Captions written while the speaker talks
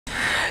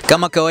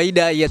Kama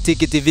kawaida ya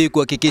Tiki TV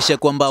kuhakikisha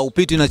kwamba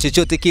upitwi na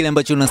chochote kile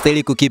ambacho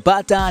unastahili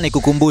kukipata, ni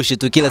kukumbushe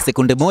tu kila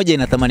sekunde moja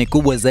ina thamani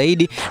kubwa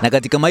zaidi, na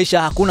katika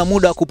maisha hakuna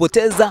muda wa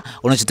kupoteza.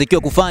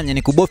 Unachotakiwa kufanya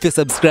ni kubofya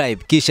subscribe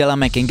kisha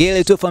alama ya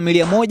kengele, tu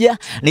familia moja.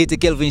 Niite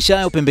Kelvin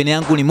Shayo, pembeni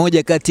yangu ni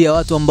moja kati ya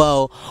watu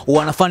ambao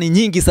wana fani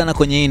nyingi sana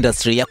kwenye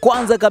industry. Ya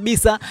kwanza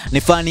kabisa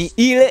ni fani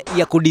ile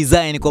ya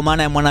kudesign, kwa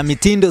maana ya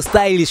mwanamitindo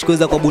stylish,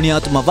 kuweza kuwabunia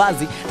watu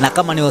mavazi, na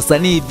kama ni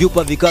wasanii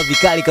vyupa vikao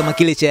vikali kama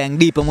kile cha Young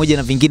D pamoja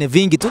na vingine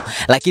vingi tu.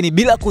 Lakini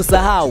bila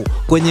kusahau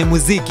kwenye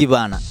muziki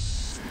bana,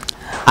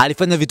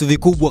 alifanya vitu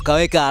vikubwa,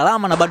 kaweka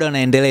alama na bado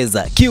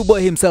anaendeleza.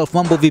 QBOY himself,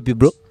 mambo vipi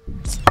bro?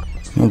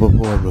 Mambo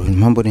poa bro,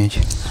 mambo ni aje?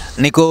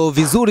 Niko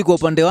vizuri kwa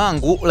upande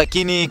wangu,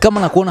 lakini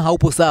kama nakuona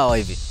haupo sawa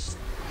hivi.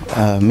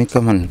 Mimi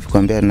kama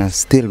nilikwambia na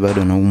still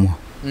bado naumwa.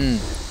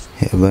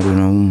 Bado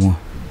naumwa.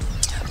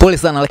 Pole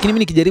sana, lakini mimi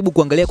nikijaribu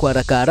kuangalia kwa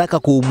haraka haraka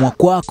kuumwa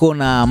kwako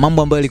na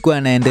mambo ambayo yalikuwa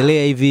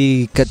yanaendelea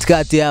hivi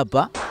katikati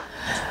hapa,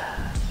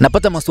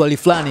 napata maswali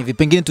fulani hivi,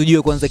 pengine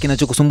tujue kwanza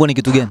kinachokusumbua ni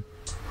kitu gani?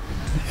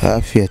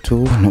 Afya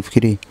tu,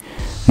 nafikiri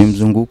ni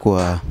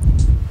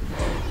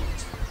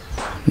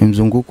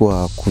mzunguko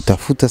wa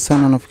kutafuta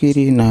sana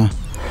nafikiri, na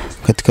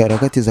katika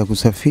harakati za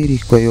kusafiri,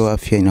 kwa hiyo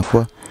afya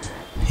inakuwa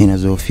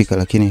inazoofika,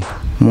 lakini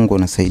Mungu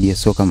anasaidia,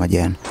 sio kama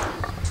jana.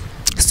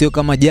 Sio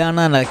kama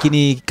jana,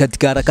 lakini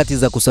katika harakati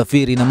za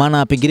kusafiri. Na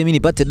maana pengine mimi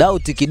nipate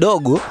doubt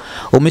kidogo,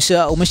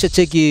 umesha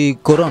cheki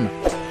corona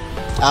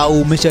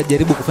au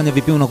umeshajaribu kufanya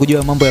vipimo na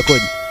kujua mambo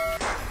yakoje?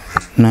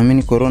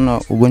 Naamini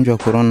ugonjwa wa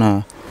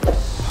corona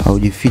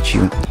haujifichi,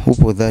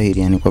 upo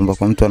dhahiri, yani kwamba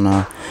kwa mtu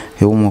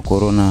anayeumwa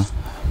corona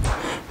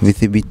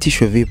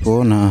vithibitisho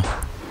vipo na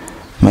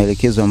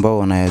maelekezo ambao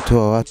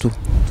wanayatoa watu,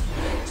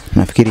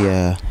 nafikiri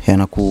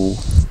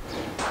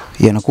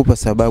yanakupa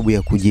sababu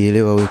ya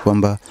kujielewa wewe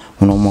kwamba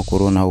unaumwa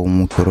corona au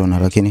umu corona,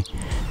 lakini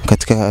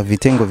katika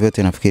vitengo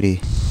vyote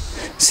nafikiri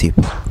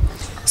sipo.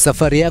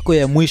 Safari yako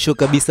ya mwisho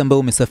kabisa ambayo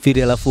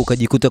umesafiri alafu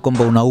ukajikuta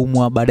kwamba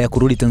unaumwa baada ya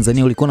kurudi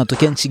Tanzania, ulikuwa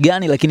unatokea nchi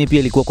gani, lakini pia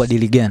ilikuwa kwa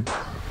dili gani?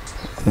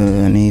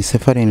 Ni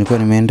safari nilikuwa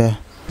nimeenda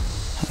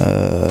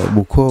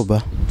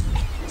Bukoba.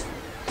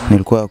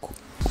 Nilikuwa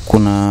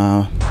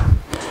kuna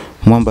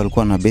mwamba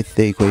alikuwa na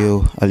birthday, kwa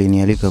hiyo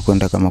alinialika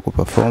kwenda kama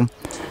kuperform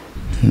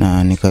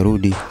na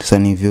nikarudi. Sasa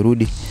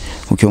nilivyorudi,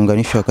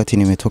 ukiunganisha wakati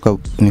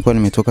nilikuwa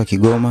nimetoka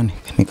Kigoma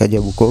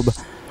nikaja Bukoba,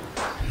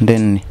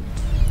 then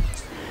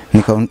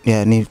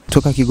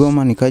nitoka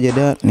Kigoma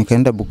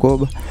nikaenda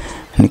Bukoba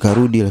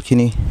nikarudi,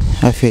 lakini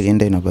afya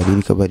ilienda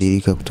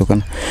inabadilika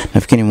kutokana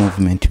nafikiri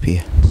movement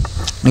pia.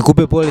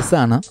 Nikupe pole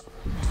sana.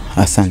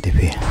 Asante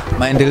pia.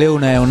 Maendeleo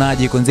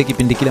unayaonaje kuanzia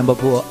kipindi kile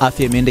ambapo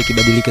afya imeenda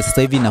ikibadilika?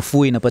 Sasa hivi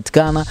nafuu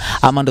inapatikana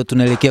ama ndo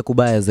tunaelekea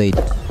kubaya zaidi?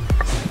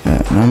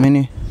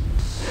 Naamini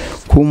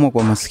kuumwa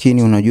kwa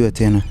maskini, unajua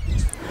tena,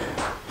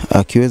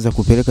 akiweza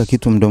kupeleka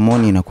kitu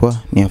mdomoni inakuwa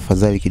ni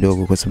afadhali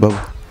kidogo, kwa sababu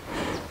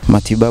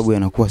matibabu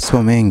yanakuwa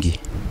sio mengi.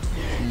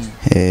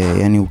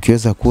 Yani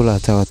ukiweza kula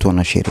hata watu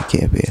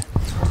wanasherehekea pia.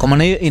 Kwa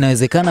maana hiyo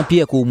inawezekana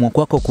pia kuumwa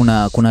kwako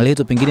kuna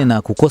leto pengine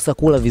na kukosa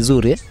kula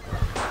vizuri.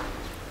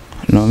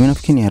 No, mimi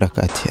nafikiri ni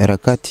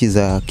harakati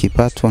za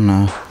kipato,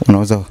 na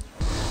unaweza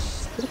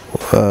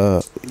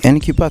yani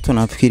kipato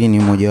nafikiri ni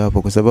moja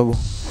wapo, kwa sababu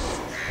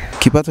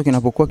kipato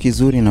kinapokuwa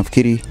kizuri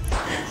nafikiri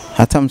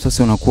hata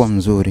msosi unakuwa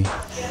mzuri.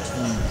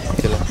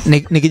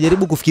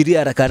 Nikijaribu kufikiria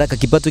haraka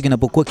kipato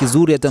kinapokuwa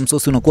kizuri hata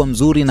msosi unakuwa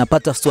mzuri,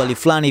 napata swali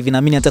fulani hivi,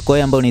 naamini hata kwa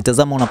wewe ambao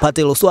unitazama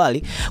unapata hilo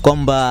swali,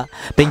 kwamba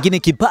pengine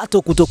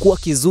kipato kutokuwa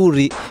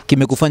kizuri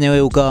kimekufanya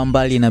wewe ukawa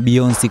mbali na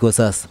BEYONCE kwa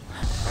sasa.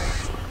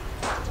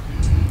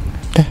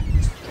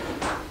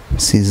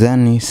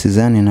 Sidhani,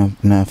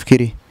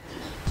 nafikiri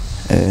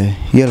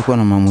yeye alikuwa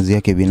na maamuzi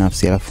yake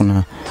binafsi, alafu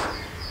na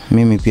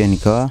mimi pia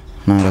nikawa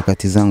na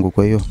harakati zangu.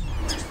 Kwa hiyo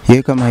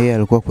yeye kama yeye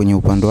alikuwa kwenye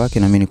upande wake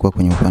na mimi nilikuwa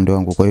kwenye upande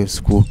wangu, kwa hiyo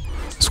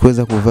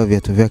sikuweza kuvaa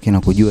viatu vyake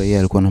na kujua yeye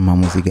alikuwa na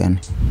maamuzi gani.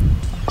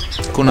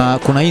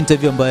 Kuna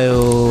interview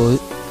ambayo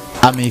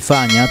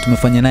ameifanya,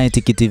 tumefanya naye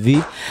Tiki TV,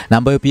 na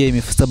ambayo pia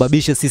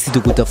imesababisha sisi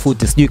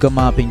tukutafute. Sijui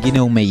kama pengine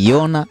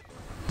umeiona.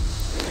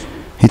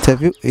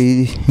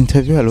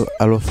 Interview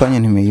alofanya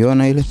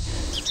nimeiona ile,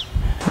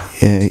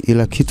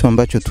 ila kitu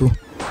ambacho tu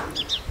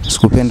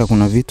sikupenda,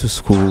 kuna vitu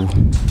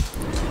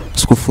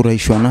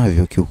sikufurahishwa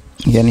navyo,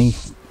 yani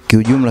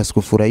kiujumla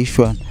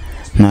sikufurahishwa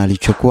na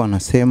alichokuwa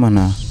anasema,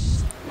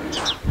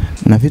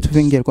 na vitu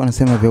vingi alikuwa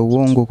anasema vya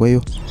uongo, kwa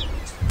hiyo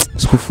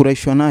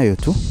sikufurahishwa nayo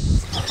tu.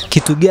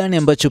 Kitu gani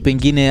ambacho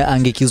pengine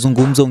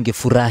angekizungumza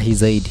ungefurahi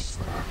zaidi?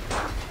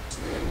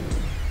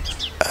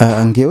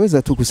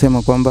 Angeweza tu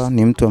kusema kwamba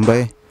ni mtu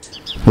ambaye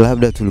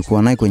labda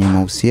tulikuwa naye kwenye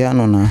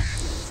mahusiano na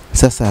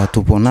sasa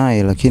hatupo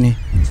naye, lakini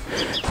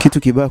kitu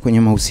kibaya kwenye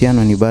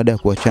mahusiano ni baada ya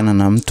kuachana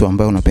na mtu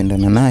ambaye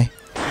unapendana naye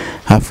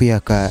afu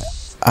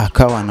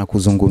akawa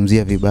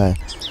anakuzungumzia vibaya.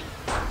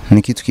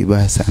 Ni kitu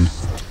kibaya sana.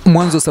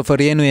 Mwanzo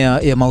safari yenu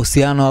ya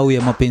mahusiano au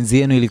ya mapenzi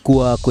yenu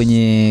ilikuwa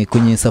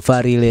kwenye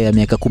safari ile ya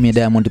miaka 10 ya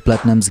Diamond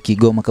Platnumz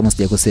Kigoma kama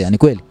sijakosea, ni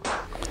kweli?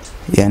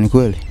 Ya, ni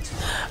kweli.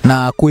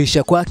 Na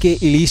kuisha kwake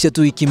iliisha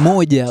tu wiki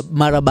moja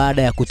mara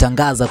baada ya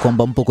kutangaza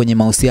kwamba mpo kwenye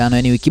mahusiano.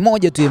 Yani wiki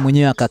moja tu yeye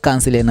mwenyewe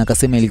akakansel na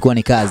akasema ilikuwa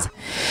ni kazi.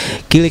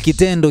 Kile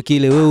kitendo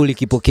kile wewe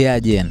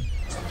ulikipokeaje yani?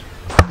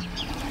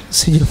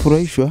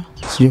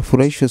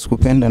 Sijafurahishwa,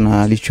 sikupenda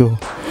na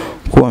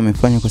alichokuwa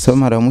amefanya, kwa sababu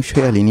mara mwisho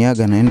yeye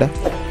aliniaga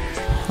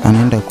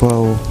anaenda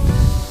kwao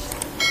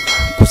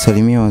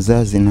kusalimia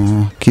wazazi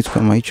na kitu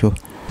kama hicho,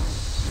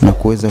 na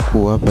kuweza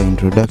kuwapa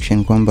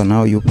introduction kwamba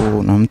nao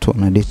yupo na mtu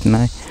ana date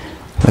naye.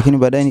 Lakini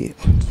baadaye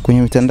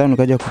kwenye mitandao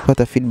nikaja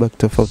kupata feedback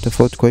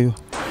tofauti, kwa hiyo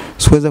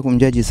siweza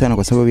kumjaji sana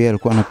kwa sababu yeye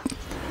alikuwa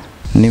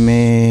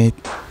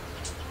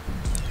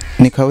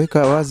nikaweka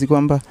wazi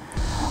kwamba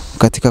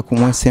katika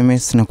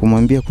SMS na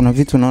kumwambia kuna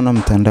vitu naona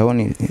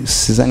mtandaoni,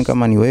 sidhani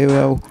kama ni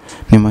wewe au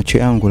ni macho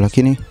yangu,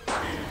 lakini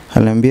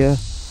aliambia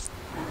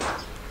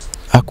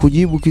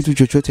hakujibu kitu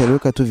chochote,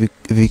 aliweka tu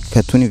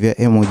vikatuni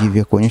vya emoji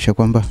vya kuonyesha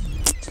kwamba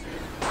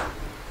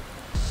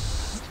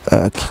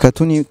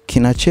kikatuni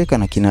kinacheka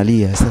na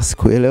kinalia. Sasa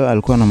sikuelewa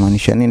alikuwa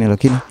anamaanisha nini,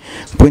 lakini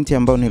pointi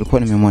ambayo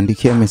nilikuwa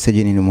nimemwandikia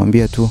message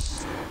nilimwambia tu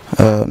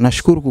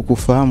nashukuru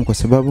kukufahamu kwa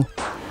sababu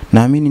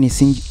naamini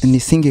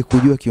nisinge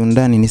kujua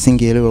kiundani,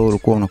 nisingeelewa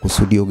ulikuwa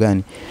unakusudio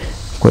gani.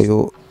 Kwa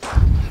hiyo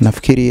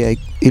nafikiri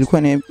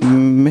ilikuwa ni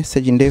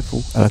message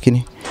ndefu,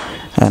 lakini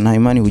na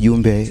imani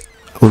ujumbe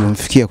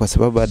ulimfikia, kwa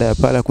sababu baada ya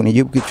pale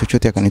kunijibu kitu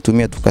chochote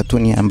akanitumia tu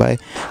katuni ambaye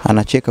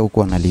anacheka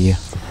huko analia.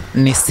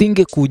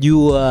 Nisinge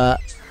kujua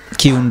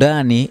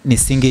kiundani,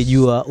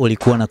 nisingejua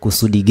ulikuwa na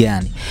kusudi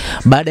gani.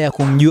 Baada ya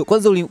kumjua,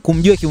 kwanza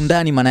kumjua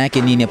kiundani maana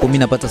yake nini? Hapo mimi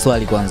napata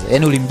swali kwanza.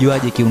 Yaani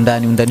ulimjuaje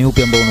kiundani? Undani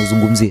upi ambao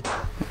unazungumzia?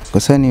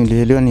 Kwa sababu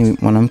nilielewa ni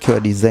mwanamke wa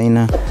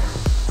designer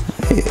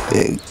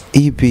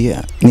ipi,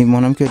 ni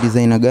mwanamke wa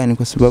designer gani,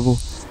 kwa sababu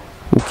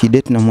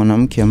ukidate na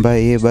mwanamke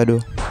ambaye yeye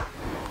bado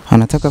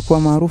anataka kuwa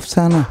maarufu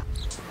sana,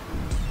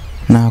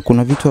 na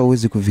kuna vitu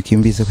hauwezi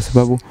kuvikimbiza, kwa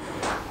sababu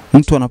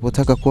mtu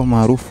anapotaka kuwa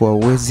maarufu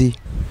hauwezi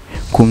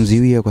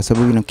kumziwia, kwa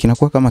sababu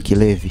kinakuwa kama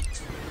kilevi.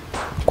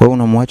 Kwa hiyo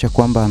unamwacha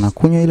kwamba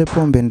anakunywa ile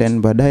pombe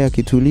then baadaye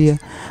akitulia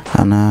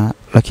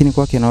lakini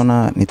kwake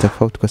naona ni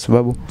tofauti, kwa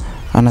sababu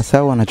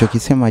anasahau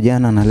anachokisema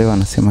jana na leo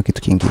anasema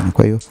kitu kingine.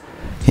 Kwa hiyo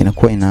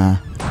inakuwa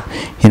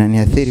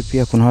inaniathiri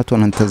pia. Kuna watu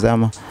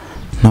wananitazama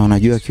na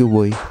wanajua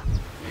QBOY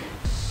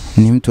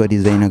ni mtu wa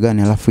designer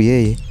gani, alafu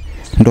yeye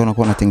ndio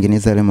anakuwa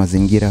anatengeneza ile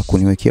mazingira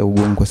kuniwekea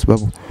ugumu, kwa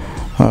sababu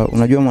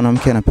unajua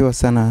mwanamke anapewa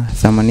sana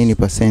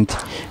 80%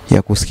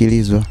 ya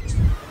kusikilizwa.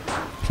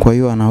 Kwa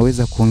hiyo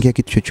anaweza kuongea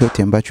kitu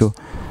chochote ambacho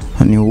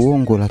ni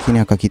uongo, lakini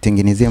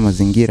akakitengenezea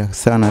mazingira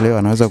sana. Leo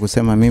anaweza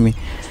kusema mimi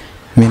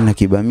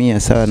nakibamia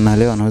sana, na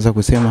leo anaweza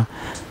kusema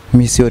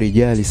mimi sio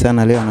rijali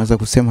sana, leo anaweza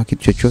kusema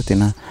kitu chochote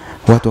na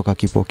watu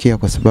wakakipokea,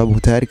 kwa sababu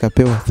tayari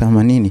kapewa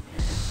 80.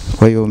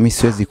 Kwa hiyo mimi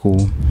siwezi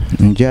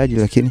kumjaji,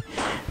 lakini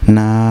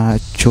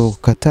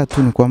nachokataa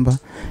tu ni kwamba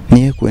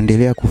niye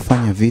kuendelea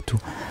kufanya vitu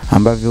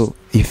ambavyo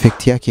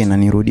effect yake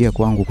inanirudia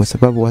kwangu, kwa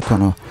sababu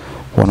watu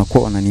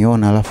wanakuwa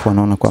wananiona alafu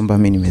wanaona kwamba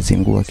mimi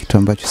nimezingua kitu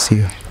ambacho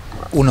sio.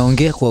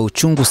 Unaongea kwa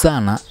uchungu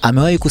sana.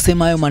 Amewahi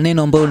kusema hayo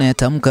maneno ambayo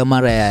unayatamka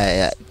mara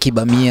ya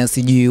kibamia,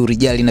 sijui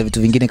urijali na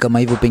vitu vingine kama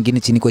hivyo, pengine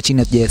chini kwa chini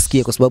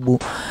hatujasikia kwa sababu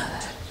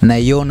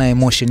naiona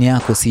emotion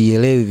yako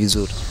siielewi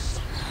vizuri?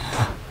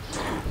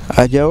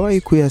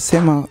 Hajawahi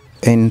kuyasema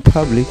in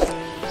public,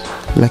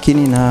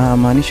 lakini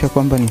namaanisha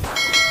kwamba ni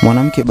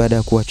mwanamke baada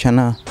ya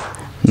kuachana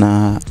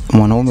na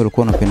mwanaume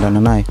alikuwa anapendana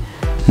naye,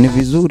 ni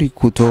vizuri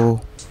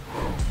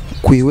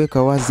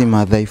kuiweka wazi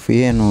madhaifu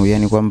yenu,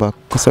 yani kwamba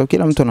kwa sababu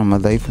kila mtu ana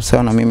madhaifu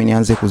sawa, na mimi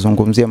nianze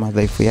kuzungumzia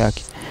madhaifu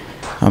yake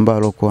ambayo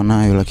alikuwa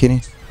nayo,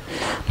 lakini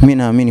mimi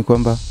naamini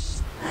kwamba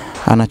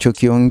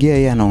anachokiongea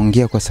yeye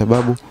anaongea kwa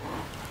sababu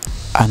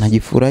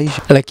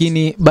anajifurahisha.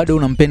 Lakini bado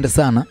unampenda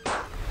sana?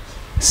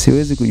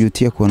 Siwezi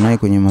kujutia kuwa naye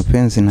kwenye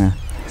mapenzi, na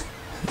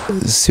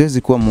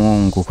siwezi kuwa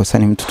muongo kwa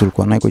sababu mtu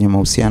tulikuwa naye kwenye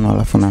mahusiano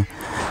alafu na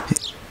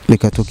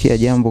likatokea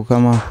jambo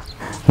kama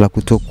la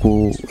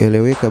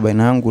kutokueleweka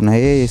baina yangu na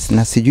yeye,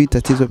 na sijui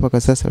tatizo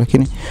mpaka sasa.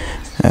 Lakini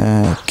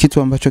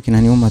kitu ambacho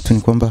kinaniuma tu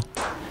ni kwamba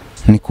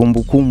ni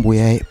kumbukumbu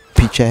ya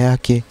picha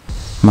yake,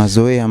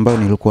 mazoea ambayo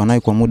nilikuwa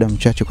nayo kwa muda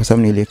mchache, kwa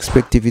sababu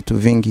niliexpect vitu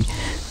vingi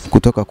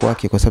kutoka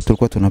kwake, kwa sababu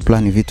tulikuwa tuna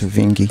plan vitu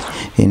vingi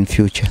in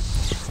future.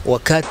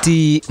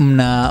 Wakati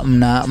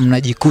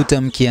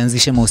mnajikuta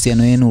mkianzisha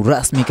mahusiano yenu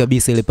rasmi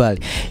kabisa ile pale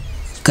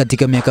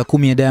katika miaka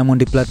 10 ya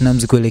Diamond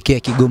Platnumz kuelekea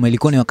Kigoma,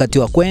 ilikuwa ni wakati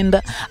wa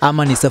kwenda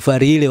ama ni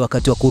safari ile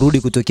wakati wa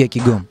kurudi kutokea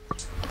Kigoma?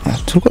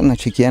 Tulikuwa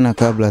tunachikiana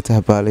kabla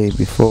hata pale,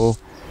 before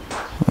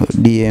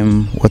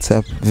DM,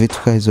 WhatsApp, vitu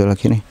kama hizo,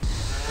 lakini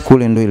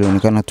kule ndio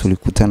ilionekana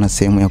tulikutana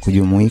sehemu ya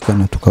kujumuika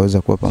na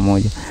tukaweza kuwa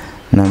pamoja.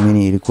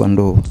 Naamini ilikuwa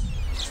ndo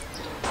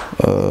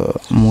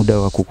muda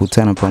wa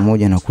kukutana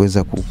pamoja na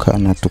kuweza kukaa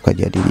na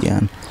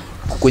tukajadiliana.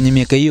 Kwenye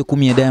miaka hiyo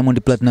 10 ya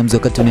Diamond Platnumz,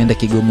 wakati unaenda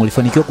Kigoma,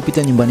 ulifanikiwa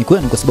kupita nyumbani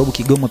kwenu kwa sababu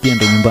Kigoma pia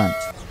ndio nyumbani?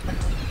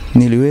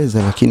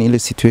 Niliweza, lakini ile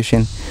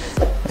situation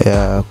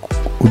ya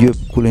ujue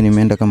kule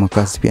nimeenda kama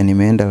kazi pia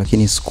nimeenda,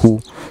 lakini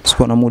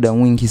sikuwa na muda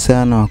mwingi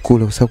sana wa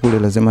kule, kwa sababu kule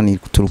lazima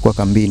tulikuwa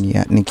kambini,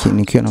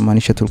 nikiwa na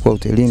maanisha tulikuwa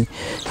hotelini,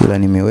 ila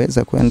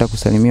nimeweza kwenda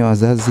kusalimia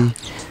wazazi,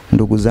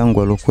 ndugu zangu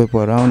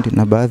waliokuwepo around,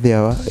 na baadhi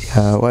ya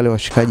wale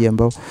washikaji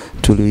ambao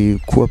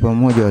tulikuwa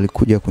pamoja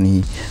walikuja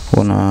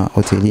kuniona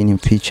hotelini,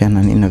 picha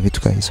na nini na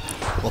vitu kama hizo.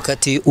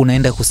 Wakati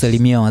unaenda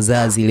kusalimia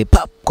wazazi ile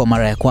pap kwa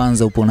mara ya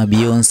kwanza upo na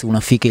Beyonce,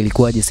 unafika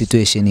ilikuwaje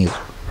situation ile?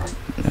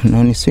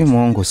 No, ni si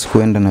muongo,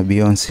 sikuenda na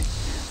Beyonce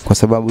kwa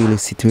sababu ile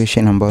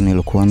situation ambayo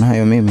nilikuwa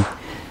nayo mimi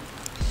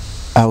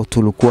au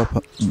tulikuwa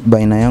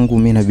baina yangu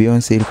mimi na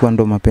Beyonce ilikuwa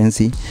ndo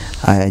mapenzi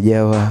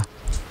hayajawa,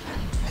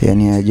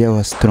 yani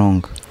hayajawa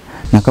strong.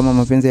 Na kama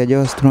mapenzi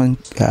hayajawa strong,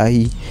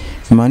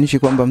 haimaanishi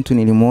kwamba mtu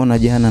nilimuona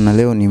jana na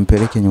leo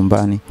nimpeleke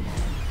nyumbani.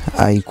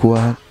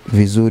 Haikuwa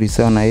vizuri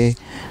sana. Yeye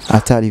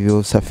hata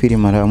alivyosafiri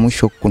mara ya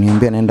mwisho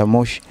kuniambia naenda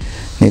Moshi,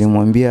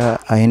 nilimwambia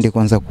aende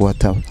kwanza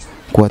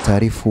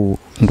kuwataarifu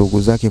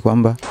ndugu zake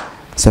kwamba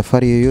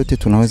safari yoyote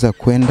tunaweza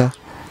kwenda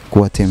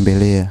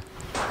kuwatembelea.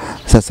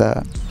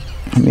 Sasa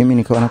mimi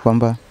nikaona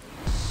kwamba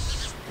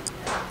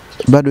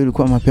bado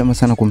ilikuwa mapema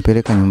sana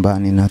kumpeleka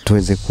nyumbani na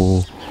tuweze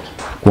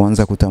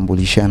kuanza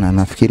kutambulishana.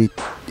 Nafikiri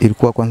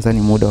ilikuwa kwanza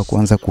ni muda wa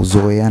kuanza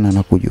kuzoeana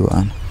na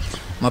kujuana.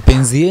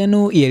 Mapenzi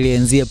yenu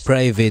yalianzia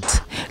private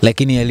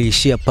lakini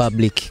yaliishia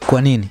public.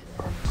 Kwa nini?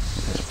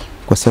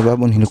 Kwa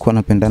sababu nilikuwa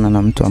napendana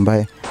na mtu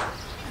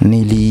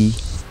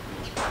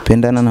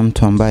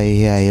ambaye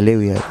yeye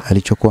haelewi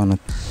alichokuwa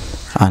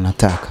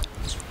anataka.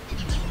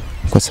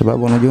 Kwa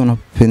sababu unajua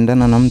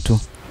unapendana na mtu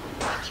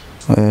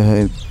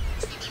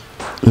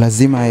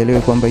lazima aelewe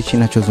kwamba hichi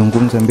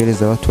ninachozungumza mbele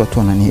za watu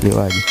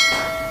wananielewaje.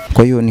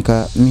 Kwa hiyo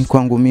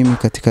kwangu mimi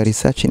katika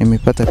research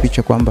nimepata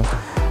picha kwamba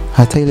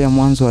hata ile ya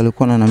mwanzo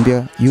alikuwa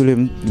ananiambia yule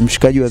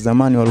mshikaji wa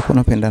zamani walikuwa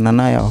napendana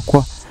naye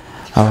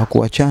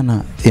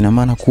hawakuachana, ina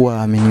maana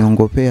kuwa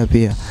ameniongopea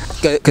pia.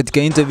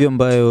 Katika interview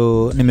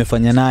ambayo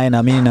nimefanya naye,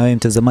 na mimi na wewe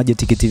mtazamaji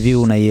Tiki TV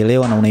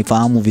unaielewa na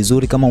unaifahamu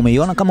vizuri, kama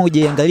umeiona, kama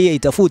hujaiangalia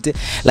itafute,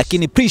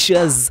 lakini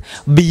Precious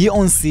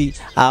Beyonce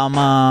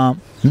ama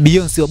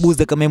Beyonce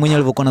Wabuza kama yeye mwenyewe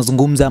alivyokuwa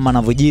anazungumza ama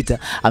anavyojiita,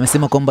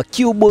 amesema kwamba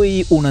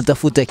QBOY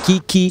unatafuta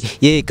kiki,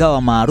 yeye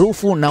kawa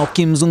maarufu na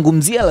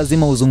ukimzungumzia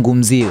lazima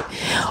uzungumziwe.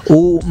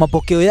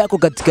 Mapokeo yako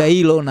katika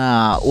hilo,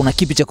 na una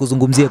kipi cha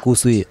kuzungumzia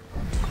kuhusu hiyo?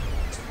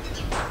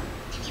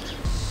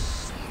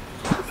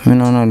 Mimi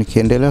naona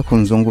nikiendelea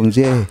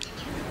kumzungumzia yeye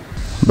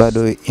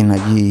bado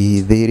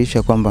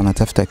inajidhihirisha kwamba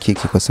anatafuta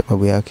kiki kwa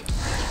sababu yake.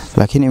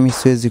 Lakini mimi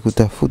siwezi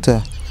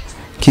kutafuta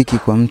kiki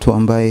kwa mtu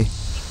ambaye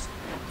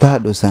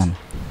bado sana.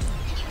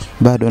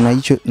 Bado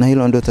na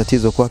hilo ndio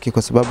tatizo kwake,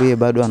 kwa sababu yeye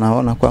bado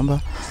anaona kwamba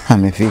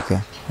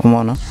amefika.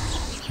 Umeona?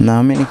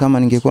 Na mimi kama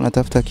ningekuwa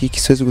natafuta kiki,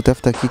 siwezi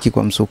kutafuta kiki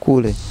kwa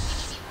msukule.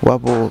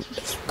 Wapo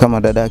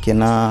kama dadake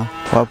na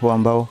wapo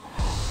ambao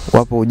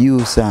wapo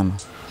juu sana.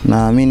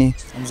 Naamini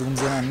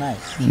mzungumziana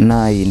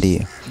naye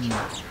ndiye.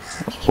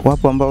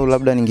 Wapo ambao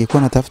labda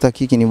ningekuwa natafuta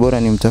kiki ni bora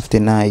nimtafute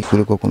naye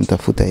kuliko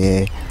kumtafuta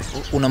yeye.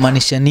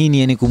 Unamaanisha nini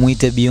yani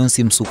kumuita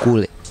Beyonce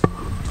msukule?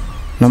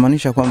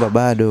 Namaanisha kwamba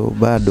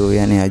bado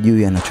yani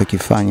hajui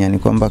anachokifanya, yani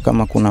kwamba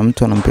kama kuna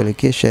mtu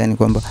anampelekesha, yani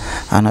kwamba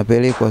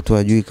anapelekwa tu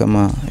hajui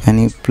kama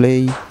yani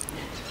play,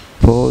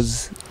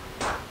 pause,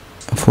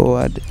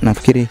 forward.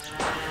 Nafikiri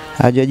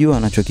hajajua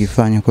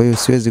anachokifanya, kwa hiyo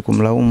siwezi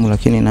kumlaumu,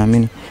 lakini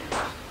naamini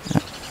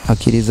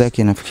akili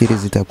zake nafikiri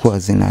zitakuwa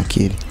zina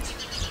akili.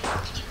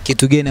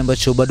 Kitu gani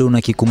ambacho bado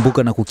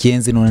unakikumbuka na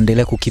kukienzi na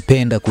unaendelea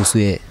kukipenda kuhusu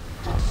yeye?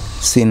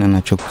 Sina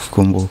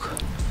ninachokikumbuka.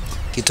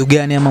 Kitu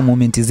gani ama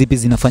momenti zipi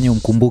zinafanya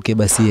umkumbuke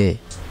basi yeye?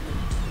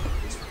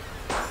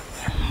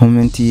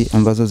 Momenti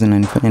ambazo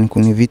zinanifanya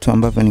ni vitu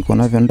ambavyo niko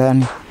navyo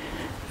ndani,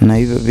 na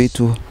hivyo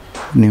vitu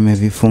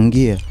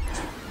nimevifungia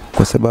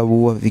kwa sababu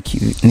huwa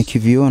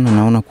nikiviona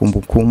naona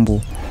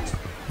kumbukumbu,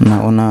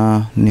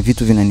 naona ni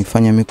vitu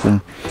vinanifanya mimi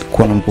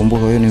kuwa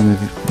namkumbuka. Hiyo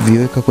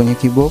nimeviweka kwenye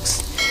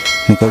keybox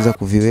nikaweza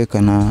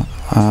kuviweka, na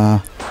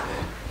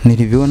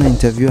niliviona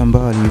interview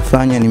ambayo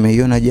alifanya,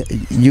 nimeiona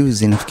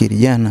juzi nafikiri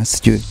jana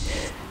sijui,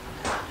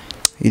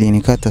 ili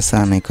nikata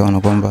sana, ikaona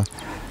kwamba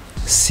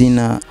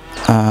sina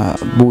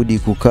budi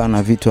kukaa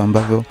na vitu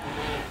ambavyo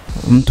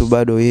mtu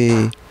bado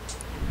yeye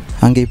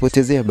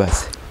angeipotezea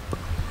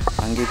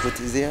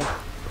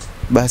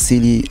basi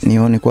ili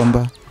nione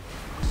kwamba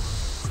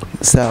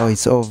sawa,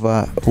 it's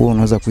over, wewe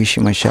unaweza kuishi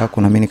maisha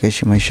yako na mimi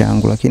nikaishi maisha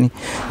yangu. Lakini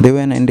the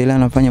way naendelea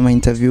nafanya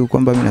interview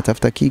kwamba mimi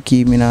natafuta kiki,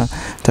 mimi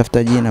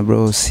natafuta jina,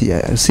 bro,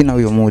 sina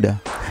huyo muda.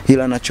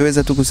 Ila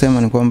nachoweza tu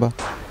kusema ni kwamba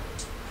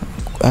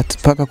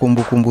paka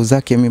kumbukumbu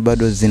zake mimi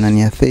bado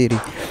zinaniathiri,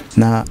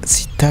 na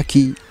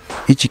sitaki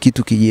hichi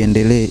kitu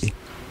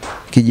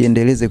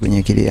kijiendeleze kwenye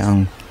akili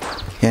yangu.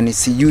 Yani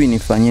sijui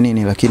nifanye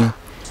nini, lakini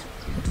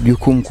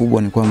jukumu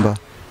kubwa ni kwamba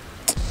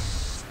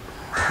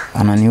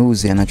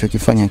ananiuzi,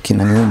 anachokifanya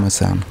kinaniuma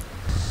sana.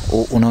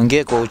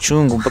 unaongea kwa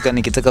uchungu mpaka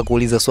nikitaka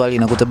kuuliza swali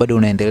nakuta bado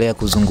unaendelea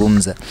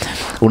kuzungumza.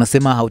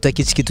 Unasema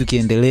hautaki hichi kitu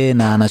kiendelee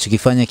na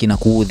anachokifanya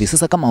kinakuudhi.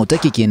 Sasa kama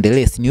hautaki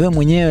kiendelee, si ni wewe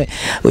mwenyewe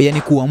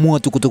yani kuamua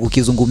tu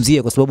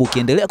kutokukizungumzia, kwa sababu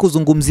ukiendelea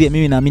kuzungumzia,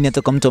 mimi naamini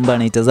hata kwa mtu ambaye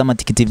anaitazama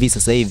Tiki TV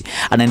sasa hivi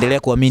anaendelea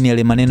kuamini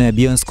yale maneno ya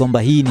Beyonce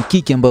kwamba hii ni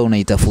kiki ambayo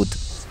unaitafuta.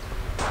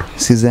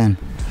 Sizani,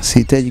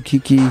 sihitaji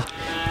kiki,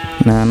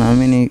 na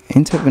naamini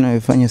interview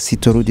ninayofanya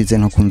sitorudi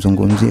tena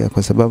kumzungumzia,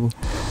 kwa sababu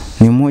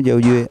ni mmoja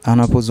ujue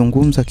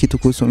anapozungumza kitu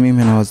kuhusu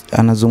mimi na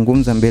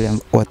anazungumza mbele ya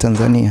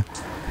Watanzania,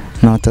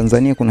 na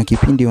Watanzania kuna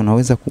kipindi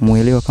wanaweza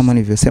kumuelewa kama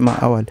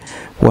nilivyosema awali,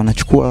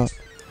 wanachukua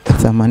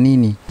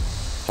 80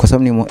 kwa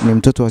sababu ni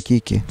mtoto wa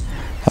kike,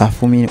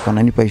 alafu mimi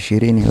wananipa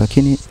 20,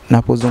 lakini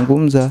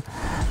napozungumza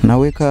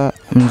naweka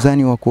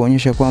mzani wa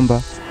kuonyesha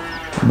kwamba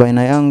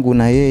baina yangu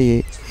na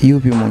yeye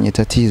yupi mwenye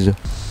tatizo.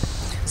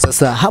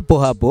 Sasa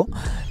hapo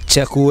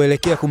cha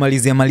kuelekea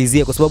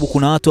kumalizia, kwa sababu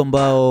kuna watu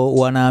ambao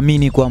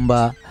wanaamini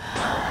kwamba,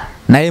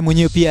 na yeye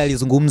mwenyewe pia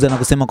alizungumza na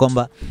kusema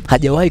kwamba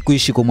hajawahi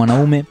kuishi kwa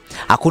mwanaume,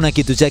 hakuna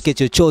kitu chake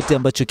chochote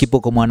ambacho kipo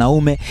kwa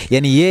mwanaume,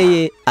 yani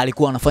yeye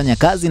alikuwa anafanya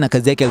kazi na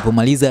kazi yake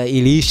alipomaliza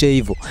iliisha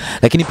hivyo.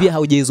 Lakini pia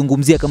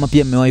haujaizungumzia kama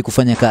pia mmewahi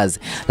kufanya kazi.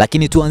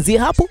 Lakini tuanzie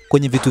hapo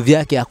kwenye vitu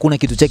vyake, hakuna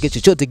kitu chake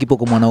chochote kipo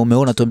kwa mwanaume,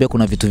 wewe unatuambia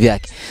kuna vitu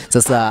vyake.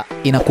 Sasa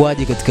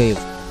inakuaje katika hilo?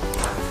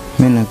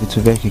 Mimi na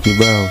vitu vyake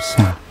kibao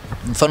sana.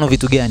 Mfano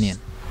vitu gani yani?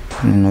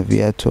 Nina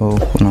viatu,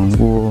 kuna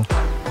nguo,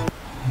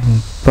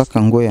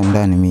 mpaka nguo ya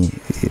ndani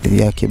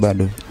yake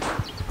bado.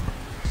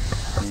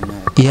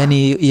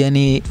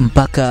 Yani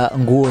mpaka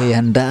nguo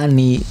ya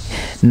ndani.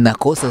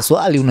 Nakosa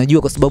swali,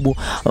 unajua, kwa sababu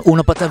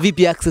unapata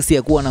vipi access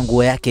ya kuwa na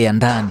nguo yake ya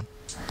ndani?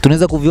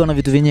 Tunaweza kuviona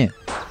vitu vyenyewe?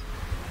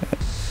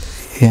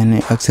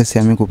 Yani access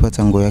ya mimi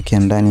kupata nguo yake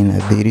ya ndani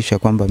inadhihirisha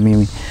kwamba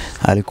mimi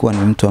alikuwa ni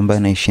mtu ambaye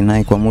anaishi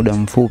naye kwa muda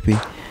mfupi,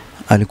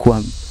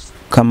 alikuwa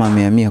kama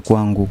amehamia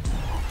kwangu,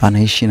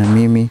 anaishi na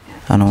mimi,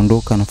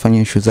 anaondoka,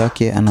 anafanya issue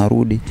zake,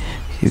 anarudi.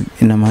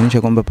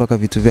 Inamaanisha kwamba paka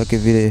vitu vyake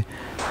vile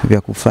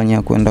vya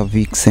kufanya kwenda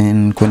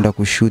vixen, kwenda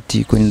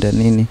kushuti, kwenda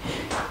nini,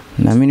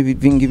 na mimi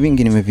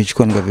vingi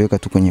nimevichukua nikaviweka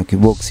tu kwenye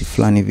kibox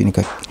fulani hivi,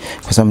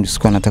 kwa sababu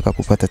sikuwa nataka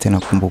kupata tena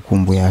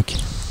kumbukumbu yake.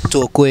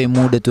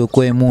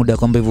 Tuokoe muda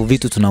kwamba hivyo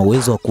vitu tuna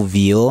uwezo wa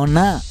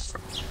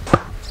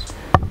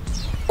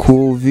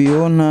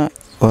kuviona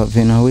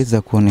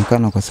vinaweza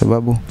kuonekana, kwa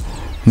sababu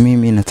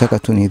mimi nataka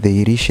tu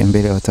nidhihirishe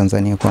mbele ya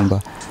Watanzania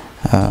kwamba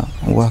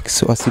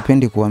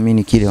wasipendi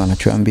kuamini kile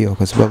wanachoambiwa,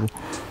 kwa sababu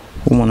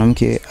huyu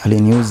mwanamke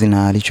aliniuzi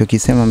na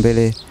alichokisema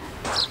mbele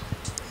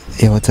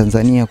ya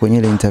Watanzania kwenye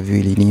ile interview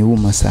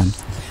iliniuma sana.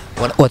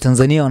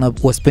 Watanzania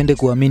wasipende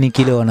kuamini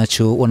kile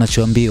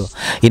wanachoambiwa.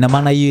 Ina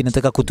maana hiyo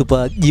inataka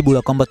kutupa jibu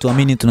la kwamba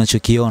tuamini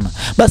tunachokiona.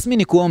 Basi mimi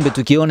nikuombe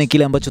tukione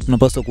kile ambacho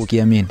tunapaswa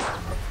kukiamini.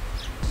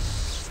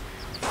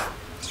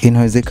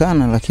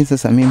 Inawezekana, lakini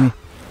sasa mimi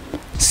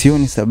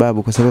sioni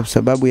sababu, kwa sababu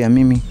sababu ya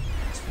mimi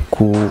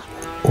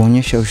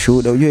kuonyesha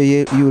ushuhuda,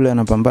 ujue yule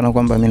anapambana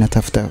kwamba mimi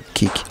natafuta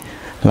kiki,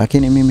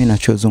 lakini mimi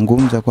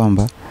nachozungumza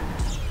kwamba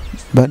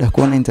baada ya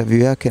kuona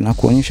interview yake na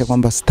kuonyesha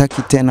kwamba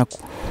sitaki tena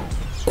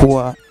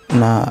kuwa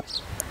na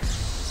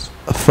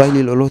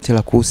faili lolote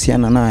la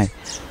kuhusiana naye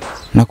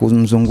na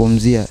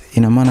kumzungumzia,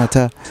 ina maana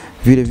hata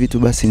vile vitu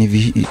basi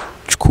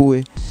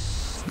nivichukue,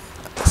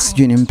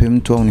 sijui nimpe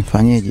mtu au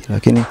nifanyeje,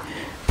 lakini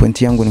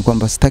pointi yangu ni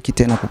kwamba sitaki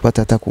tena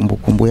kupata hata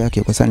kumbukumbu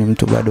yake, kwa sababu ni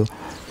mtu bado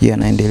yeye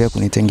anaendelea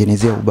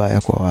kunitengenezea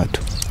ubaya kwa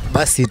watu.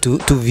 Basi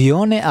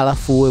tuvione,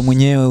 alafu wewe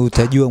mwenyewe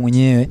utajua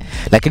mwenyewe,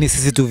 lakini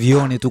sisi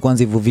tuvione tu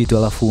kwanza hivyo vitu,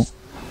 alafu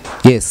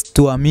yes,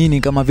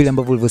 tuamini kama vile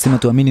ambavyo ulivyosema,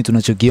 tuamini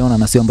tunachokiona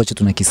na sio ambacho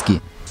tunakisikia.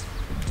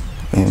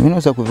 Mimi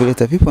naweza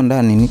kuvileta vipo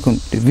ndani, niko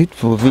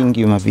vitu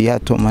vingi,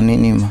 maviatu,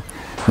 manini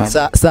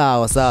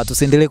Sawa,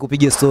 tusiendelee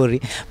kupiga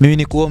story. Mimi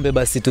nikuombe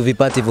basi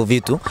tuvipate hivyo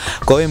vitu.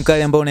 Kwa wewe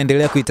mkali ambao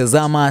unaendelea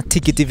kuitazama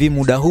Tiki TV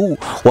muda huu,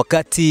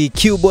 wakati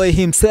QBOY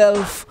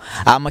himself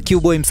ama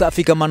QBOY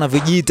MSAFI kama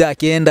anavyojiita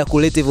akienda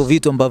kuleta hivyo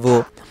vitu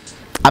ambavyo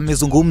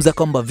amezungumza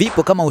kwamba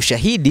vipo kama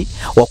ushahidi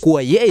wa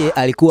kuwa yeye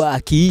alikuwa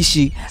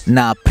akiishi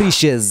na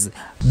Precious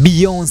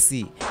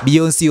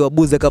Beyonce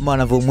wabuza kama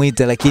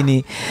wanavyomuita,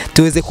 lakini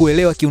tuweze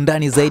kuelewa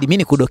kiundani zaidi. Mimi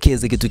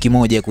nikudokeze kitu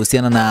kimoja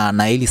kuhusiana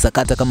na hili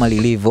sakata kama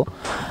lilivyo,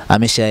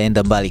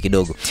 ameshaenda mbali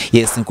kidogo.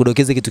 Yes,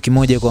 nikudokeze kitu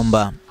kimoja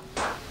kwamba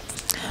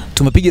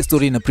tumepiga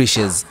story na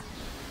Precious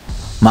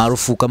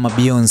maarufu kama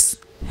Beyonce.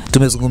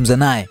 Tumezungumza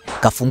naye,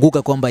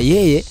 kafunguka kwamba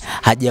yeye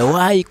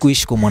hajawahi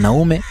kuishi kwa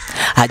mwanaume,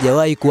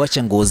 hajawahi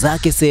kuacha nguo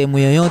zake sehemu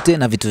yoyote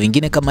na vitu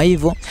vingine kama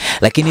hivyo,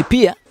 lakini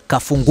pia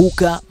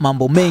kafunguka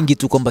mambo mengi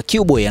tu kwamba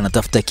QBOY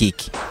anatafuta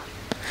kiki.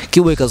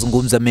 QBOY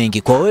kazungumza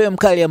mengi. Kwa wewe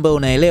mkali ambaye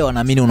unaelewa,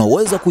 naamini una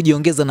uwezo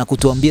kujiongeza na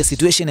kutuambia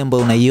situation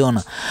ambayo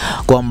unaiona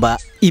kwamba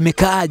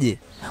imekaaje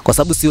kwa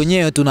sababu si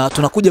wenyewe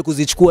tunakuja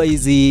kuzichukua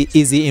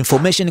hizi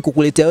information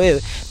kukuletea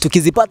wewe,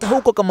 tukizipata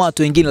huko kama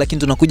watu wengine,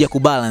 lakini tunakuja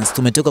kubalance.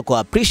 Tumetoka kwa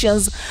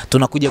Appreciations,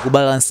 tunakuja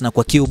kubalance na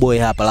kwa QBOY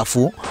hapa,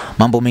 alafu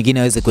mambo mengine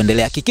yaweze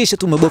kuendelea. Hakikisha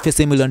tumebofya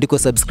sehemu iliyoandikwa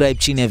subscribe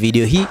chini ya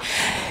video hii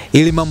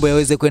ili mambo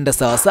yaweze kwenda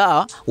sawa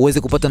sawa, uweze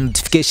kupata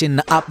notification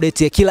na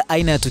update ya kila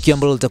aina ya tukio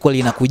ambalo litakuwa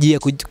linakujia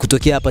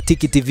kutokea hapa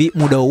Tiki TV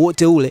muda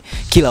wowote ule,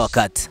 kila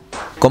wakati.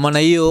 Kwa maana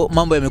hiyo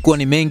mambo yamekuwa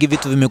ni mengi,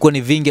 vitu vimekuwa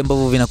ni vingi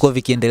ambavyo vinakuwa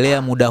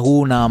vikiendelea muda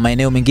huu na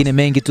maeneo mengine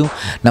mengi tu.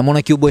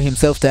 Namuona QBOY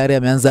himself tayari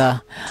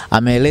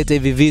ameleta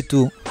hivi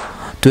vitu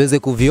tuweze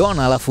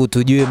kuviona, alafu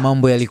tujue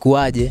mambo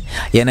yalikuwaje,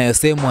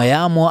 yanayosemwa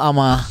yamo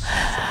ama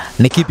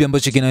ni kipi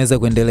ambacho kinaweza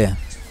kuendelea.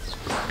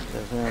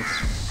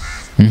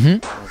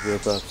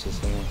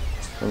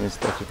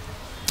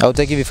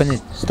 Hautaki vifanye?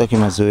 Sitaki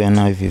mazoea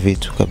na hivi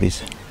vitu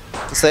kabisa.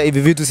 Sasa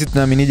hivi vitu sisi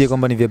tunaaminije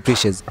kwamba ni vya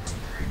precious?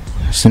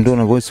 Si ndio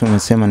na boss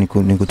umesema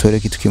nikutolee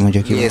kitu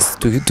kimoja kimoja. Yes,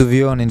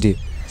 tuvione ndio.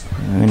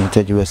 Mimi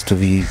nahitaji basi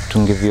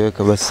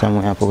tungeviweka basi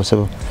somewhere hapo, kwa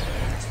sababu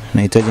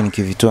nahitaji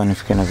nikivitoa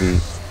nifike na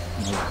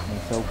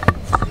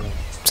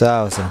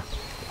sawa sawa.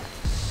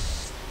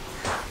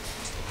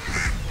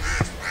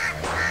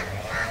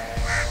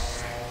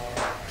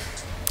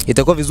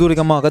 Itakuwa vizuri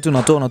kama wakati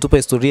unatupa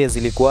historia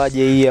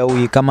zilikuwaje hii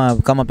au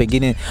kama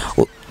pengine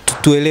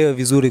tuelewe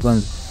vizuri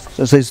kwanza.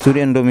 Sasa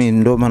historia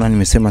ndo maana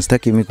nimesema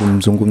sitaki mimi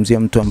kumzungumzia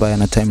mtu ambaye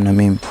ana time na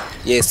mimi.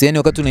 Yes, yani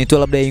wakati unaitoa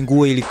labda hii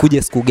nguo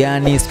ilikuja siku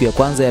gani, siku ya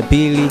kwanza ya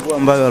pili? Nguo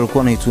ambayo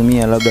alikuwa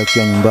anaitumia labda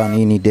akiwa nyumbani,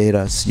 hii ni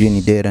dera, sijui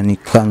ni dera, ni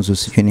kanzu,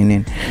 sijui ni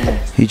nini.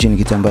 Hichi ni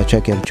kitambaa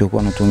chake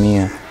alichokuwa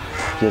anatumia.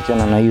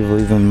 Kiachana na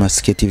hivyo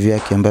masketi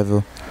vyake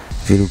ambavyo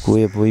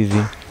vilikuwepo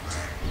hivi.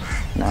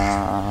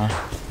 Na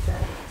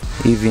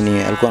hivi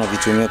ni alikuwa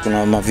anavitumia,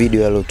 kuna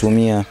mavideo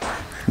aliyotumia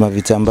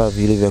mavitambaa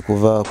vile vya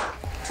kuvaa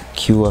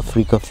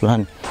Afrika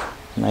fulani.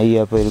 Na hii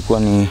hapa ilikuwa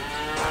ni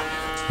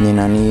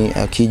nani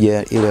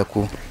akija ile ya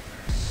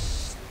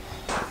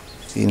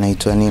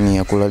inaitwa nini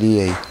ya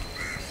kulalia hii.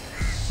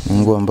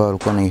 Nguo ambayo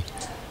alikuwa ni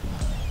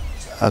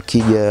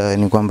akija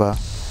ni kwamba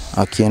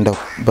akienda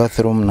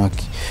bathroom na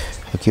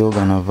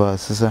akioga na vaa.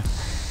 Sasa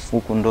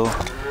huku ndo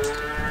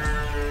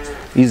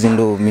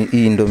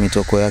hii ndo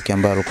mitoko yake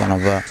ambayo alikuwa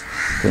anavaa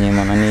kwenye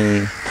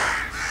manani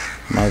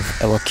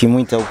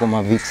wakimuita huko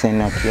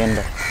mavixen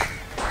akienda.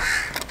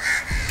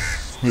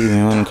 Hii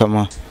miwani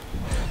kama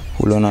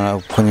uliona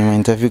kwenye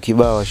interview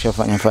kibao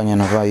ashafanya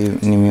anavaa,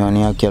 ni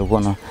miwani yake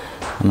alikuwa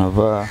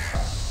anavaa.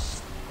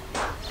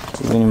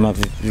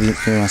 Hivi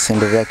ni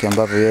masendo yake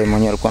ambavyo yeye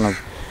mwenyewe alikuwa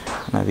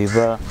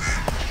anavivaa.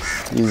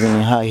 Hizi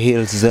ni high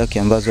heels zake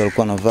ambazo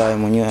alikuwa anavaa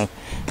mwenyewe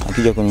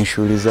akija kwenye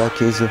shughuli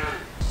zake hizo.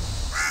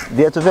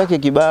 Viatu vyake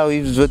kibao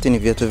hivi zote ni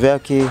viatu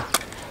vyake.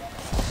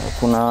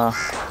 Kuna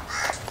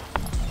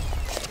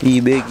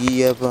hii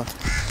begi hapa,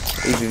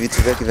 hivi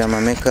vitu vyake vya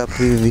makeup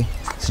hivi,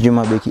 sijui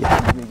begi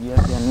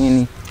yake ya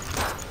nini,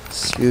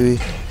 sijui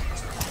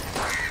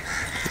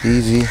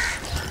hivi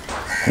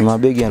ni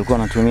mabegi alikuwa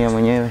anatumia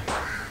mwenyewe.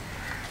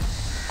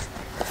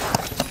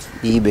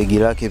 Hii begi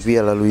lake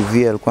pia la Louis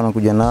V alikuwa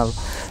anakuja nalo.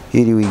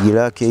 Hili wigi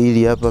lake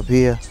hili hapa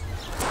pia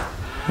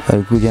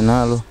alikuja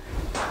nalo.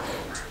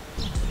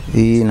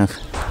 Hii na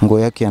nguo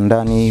yake ya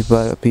ndani hii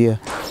pia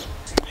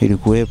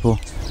ilikuwepo,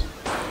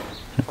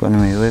 nilikuwa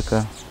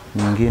nimeiweka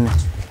nyingine.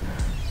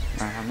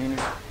 Naamini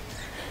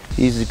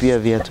hizi pia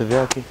viatu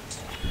vyake.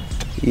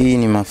 Hii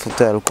ni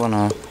mafuta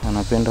alikuwa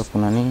anapenda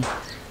kuna nini.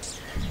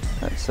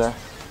 Sasa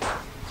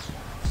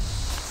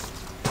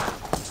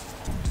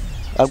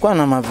alikuwa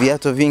na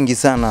maviatu vingi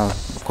sana,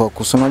 kwa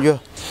kusunajua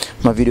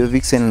mavideo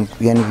vixen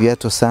yani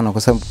viatu sana,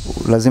 kwa sababu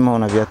lazima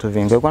una viatu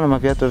vingi. Alikuwa na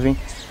maviatu vingi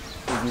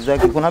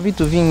zake, kuna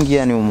vitu vingi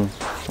yani humu.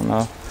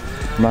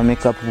 Kuna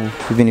makeup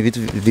hivi ni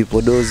vitu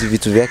vipodozi,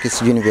 vitu vyake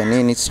sijui ni vya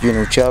nini, sijui ni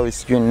uchawi,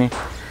 sijui ni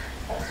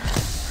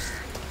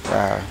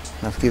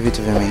nafikiri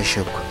vitu vimeisha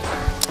huko.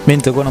 Mimi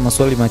nitakuwa na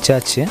maswali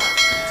machache.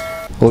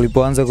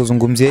 Ulipoanza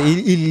kuzungumzia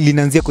ili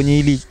linaanzia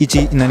kwenye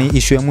hichi nani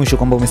issue ya mwisho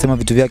kwamba umesema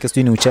vitu vyake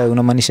sijui ni uchawi,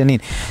 unamaanisha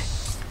nini?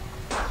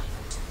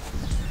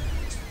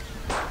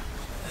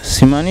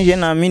 Simaanisha,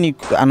 naamini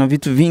ana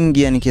vitu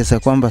vingi yani kiasi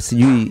kwamba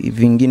sijui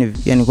vingine,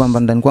 yani kwamba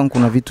ndani kwangu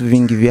kuna vitu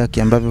vingi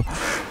vyake ambavyo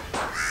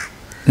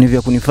ni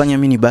vya kunifanya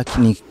mimi nibaki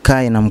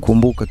nikae na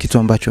mkumbuka, kitu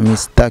ambacho mimi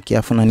sitaki.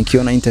 Afu na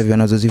nikiona interview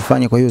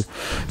anazozifanya, kwa hiyo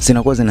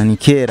zinakuwa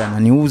zinanikera na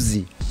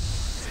niuzi.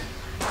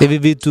 Hivi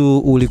vitu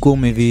ulikuwa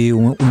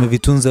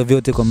umevitunza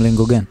vyote kwa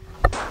mlengo gani?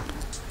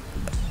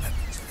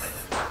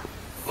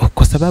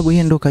 Kwa sababu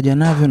yeye ndo kaja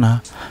navyo na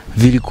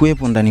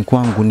vilikuwepo ndani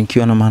kwangu,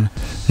 nikiwa na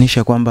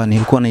maanisha kwamba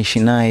nilikuwa naishi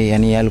naye,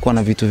 yani alikuwa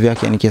na vitu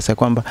vyake, yani kiasi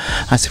kwamba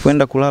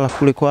asipoenda kulala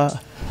kule kwa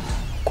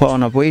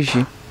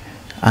wanapoishi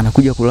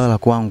anakuja kulala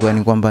kwangu,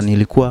 yani kwamba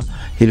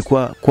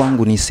ilikuwa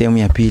kwangu ni sehemu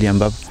ya pili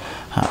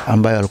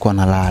ambayo alikuwa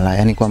analala,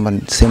 yani kwamba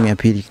sehemu ya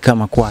pili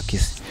kama kwake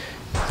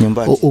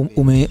nyumbani.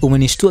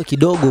 Umenishtua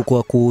kidogo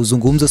kwa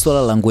kuzungumza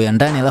swala la nguo ya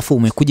ndani, alafu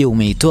umekuja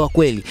umeitoa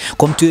kweli.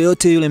 Kwa mtu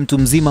yeyote yule, mtu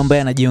mzima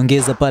ambaye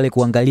anajiongeza pale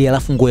kuangalia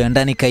alafu nguo ya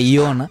ndani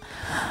kaiona,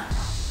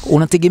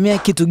 unategemea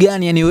kitu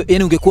gani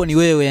yani ungekuwa ni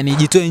wewe yani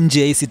jitoe nje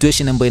ya hii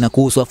situation ambayo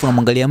inakuhusu afu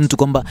unamwangalia mtu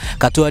kwamba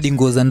katoa hadi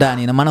nguo za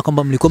ndani, ina maana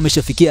kwamba mlikuwa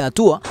mmeshafikia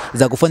hatua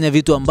za kufanya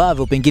vitu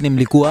ambavyo pengine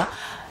mlikuwa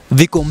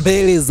viko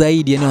mbele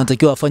zaidi, yani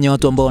wanatakiwa wafanye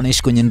watu ambao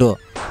wanaishi kwenye ndoa?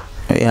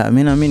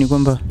 Mimi naamini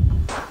kwamba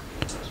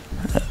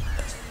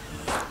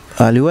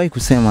aliwahi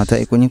kusema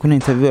hata kwenye kuna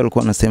interview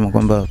alikuwa anasema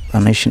kwamba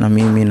anaishi na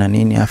mimi na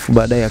nini, afu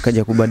baadaye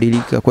akaja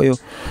kubadilika. Kwa hiyo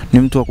ni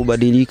mtu wa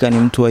kubadilika, ni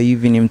mtu wa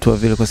hivi, ni mtu wa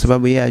vile, kwa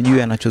sababu yeye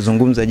ajue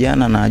anachozungumza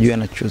jana na ajue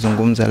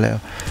anachozungumza leo.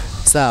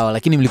 Sawa,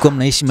 lakini mlikuwa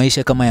mnaishi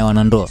maisha kama ya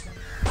wanandoa?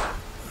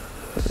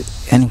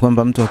 Yani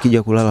kwamba mtu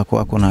akija kulala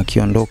kwako na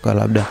akiondoka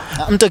labda.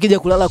 Mtu akija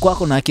kulala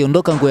kwako na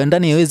akiondoka nguo ya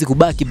ndani haiwezi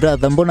kubaki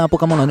brother, mbona hapo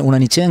kama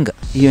unanichenga?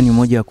 Hiyo ni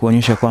moja ya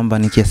kuonyesha kwamba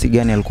ni kiasi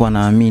gani alikuwa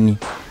anaamini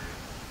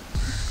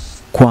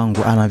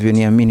kwangu,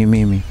 anavyoniamini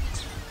mimi,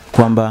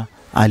 kwamba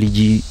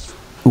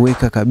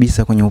alijiweka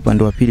kabisa kwenye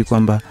upande wa pili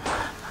kwamba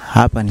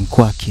hapa ni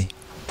kwake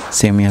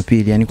sehemu ya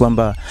pili. Yani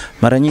kwamba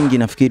mara nyingi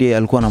nafikiri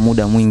alikuwa na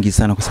muda mwingi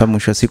sana, kwa sababu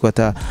mwisho wa siku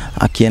hata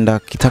akienda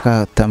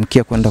kitaka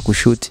tamkia kwenda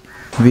kushoot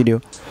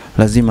video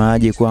lazima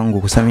aje kwangu,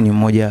 kwa sababu ni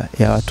mmoja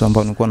ya watu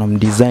ambao nilikuwa na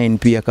mdesign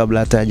pia kabla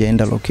hata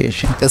hajaenda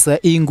location. Sasa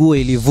hii nguo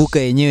ilivuka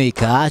yenyewe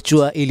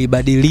ikaachwa,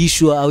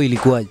 ilibadilishwa au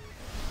ilikuwaje?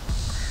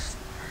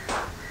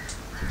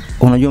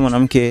 Unajua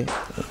mwanamke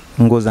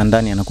nguo za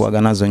ndani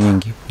anakuwa nazo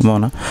nyingi,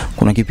 umeona?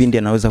 Kuna kipindi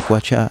anaweza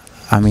kuacha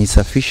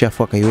ameisafisha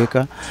afu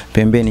akaiweka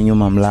pembeni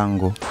nyuma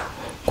mlango.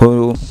 Kwa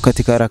hiyo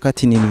katika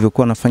harakati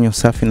nilivyokuwa nafanya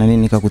usafi na nini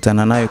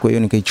nikakutana nayo, kwa hiyo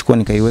nikaichukua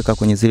nikaiweka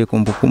kwenye zile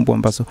kumbukumbu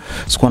ambazo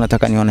sikuwa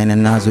nataka nione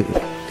nazo,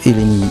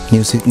 ili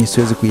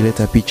nisiwezi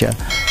kuileta picha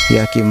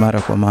yake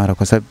mara kwa mara,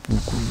 kwa sababu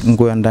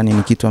nguo ya ndani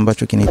ni kitu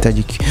ambacho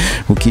kinahitaji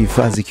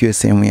ukihifadhi kiwe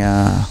sehemu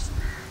ya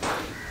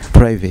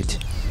private.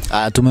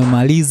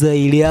 Tumemaliza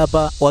ili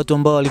hapa. Watu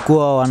ambao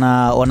walikuwa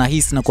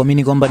wanahisi na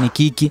kuamini kwamba ni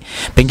kiki,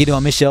 pengine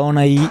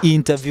wameshaona hii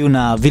interview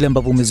na vile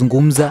ambavyo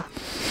umezungumza.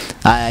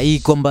 Hii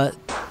kwamba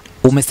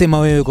umesema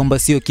wewe kwamba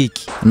sio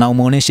kiki na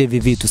umeonesha hivi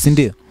vitu, si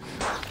ndio?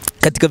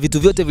 Katika vitu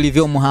vyote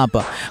vilivyomo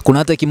hapa, kuna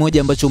hata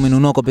kimoja ambacho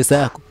umenunua kwa pesa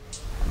yako?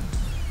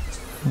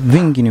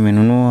 Vingi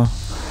nimenunua.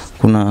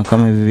 Kuna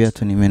kama hivi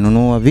viatu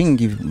nimenunua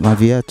vingi,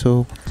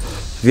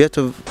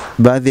 viatu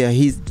baadhi ya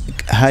hizi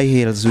high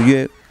heels.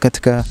 Ujue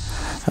katika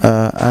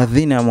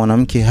adhina ya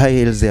mwanamke high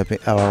heels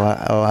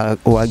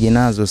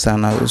waginazo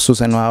sana,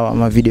 hususan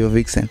wa video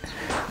vixen.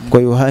 Kwa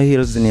hiyo high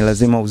heels ni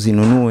lazima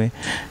uzinunue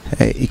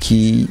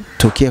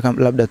ikitokea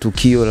labda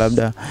tukio,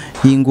 labda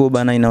hii nguo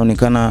bana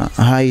inaonekana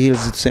high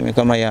heels tuseme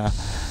kama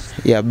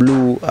ya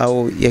blue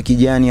au ya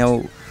kijani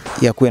au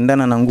ya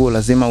kuendana na nguo,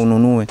 lazima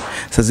ununue.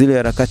 Sasa zile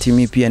harakati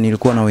mimi pia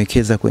nilikuwa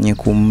nawekeza kwenye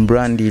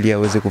kumbrand ili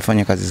aweze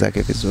kufanya kazi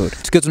zake vizuri.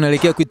 Tukiwa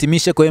tunaelekea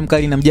kuhitimisha, kwa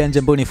mkali na mjanja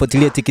ambao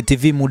unifuatilia Tiki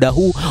TV muda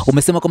huu,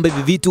 umesema kwamba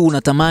hivi vitu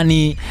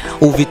unatamani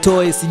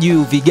uvitoe, sijui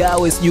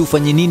uvigawe, sijui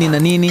ufanye nini na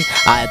nini.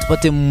 Haya,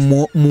 tupate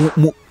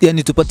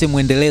yani tupate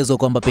muendelezo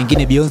kwamba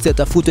pengine Beyonce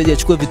atafutwe aje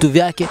achukue vitu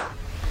vyake.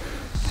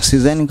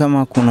 Sidhani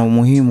kama kuna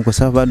umuhimu, kwa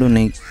sababu bado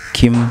ni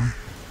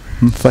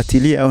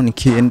mfuatilia au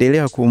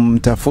nikiendelea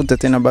kumtafuta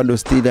tena bado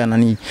still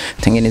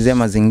ananitengenezea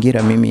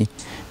mazingira mimi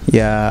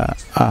ya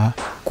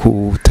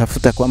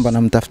kutafuta kwamba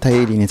namtafuta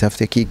ili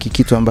nitafute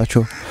kitu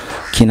ambacho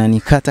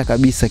kinanikata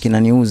kabisa,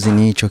 kinaniuzi,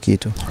 ni hicho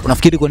kitu.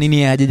 Unafikiri kwa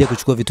nini hajaja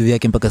kuchukua vitu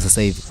vyake mpaka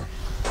sasa hivi?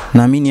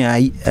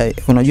 Naamini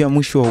unajua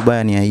mwisho wa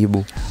ubaya ni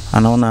aibu.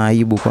 Anaona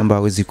aibu kwamba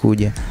hawezi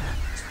kuja.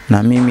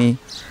 Na mimi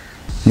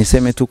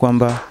niseme tu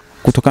kwamba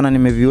kutokana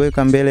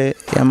nimeviweka mbele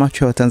ya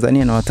macho ya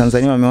Tanzania na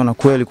Watanzania wameona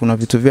kweli kuna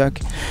vitu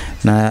vyake,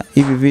 na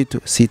hivi vitu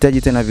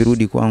sihitaji tena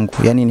virudi kwangu.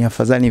 Yani ni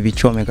afadhali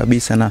vichome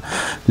kabisa, na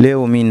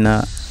leo mimi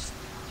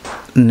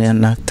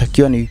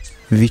natakiwa ni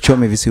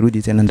vichome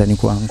visirudi tena ndani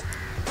kwangu.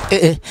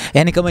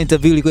 Yani kama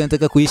interview ilikuwa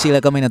inataka kuishi,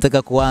 ila kama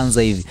inataka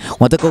kuanza hivi,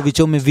 unataka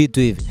uvichome vitu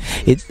hivi.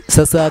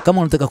 Sasa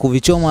kama unataka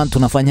kuvichoma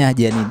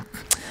tunafanyaje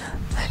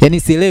yani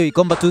sielewi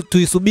kwamba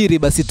tuisubiri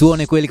basi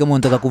tuone kweli kama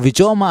unataka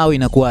kuvichoma au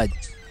inakuaje.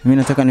 Mimi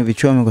nataka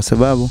nivichome kwa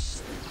sababu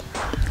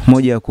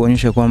moja ya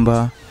kuonyesha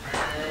kwamba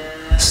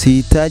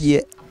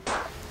sihitaji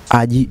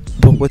aji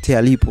popote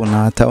alipo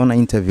na ataona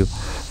interview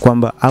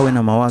kwamba awe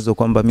na mawazo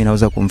kwamba mimi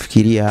naweza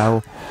kumfikiria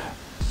au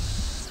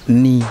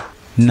ni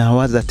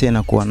nawaza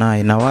tena kuwa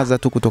naye. Nawaza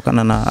tu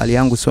kutokana na hali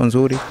yangu sio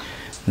nzuri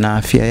na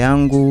afya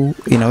yangu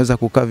inaweza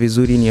kukaa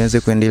vizuri, niweze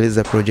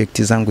kuendeleza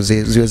project zangu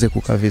ziweze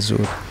kukaa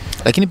vizuri.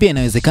 Lakini pia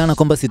inawezekana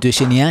kwamba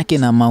situation yake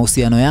na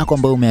mahusiano yako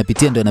ambayo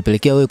umeyapitia ndio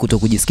yanapelekea wewe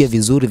kutokujisikia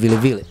vizuri vile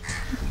vile.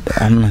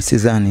 Amna,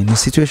 sidhani, ni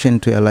situation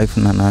tu ya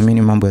life na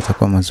naamini mambo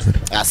yatakuwa mazuri.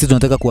 Sisi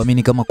tunataka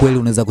kuamini kama kweli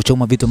unaweza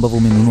kuchoma vitu ambavyo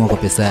umenunua kwa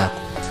pesa yako.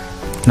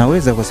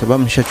 Naweza, kwa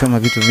sababu nishachoma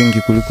vitu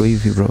vingi kuliko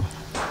hivi bro.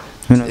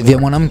 Vya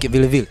mwanamke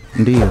vile vile?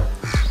 Ndio.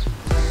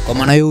 Kwa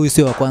maana hiyo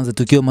sio wa kwanza,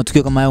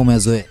 matukio kama haya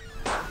umezoea?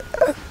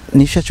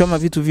 Nishachoma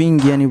vitu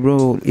vingi yani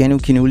bro, yani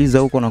ukiniuliza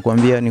huko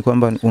nakwambia ni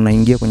kwamba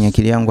unaingia kwenye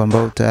akili yangu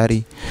ambao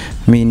tayari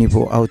mimi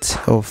nipo out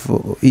of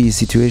hii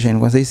situation.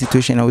 Kwa sababu hii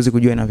situation hauwezi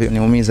kujua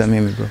inavyoniumiza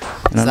mimi bro.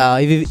 Sawa,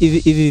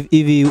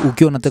 hivi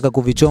ukiwa unataka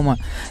kuvichoma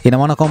ina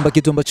maana kwamba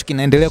kitu ambacho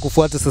kinaendelea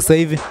kufuata sasa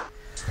hivi.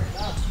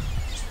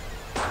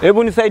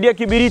 Hebu nisaidie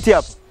kibiriti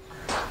hapa.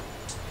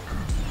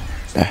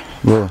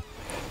 Bro,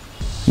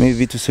 mimi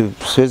vitu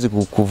siwezi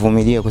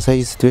kuvumilia kwa sababu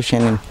hii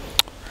situation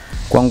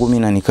kwangu mimi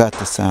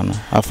inanikata sana.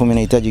 Alafu mimi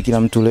nahitaji kila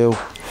mtu leo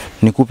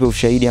nikupe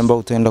ushahidi ambao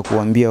utaenda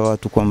kuambia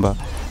watu kwamba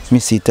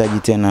mimi sihitaji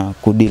tena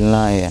kudeal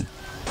naye.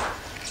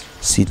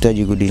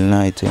 Sihitaji kudeal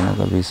naye tena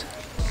kabisa.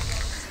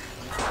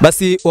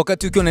 Basi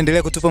wakati ukiwa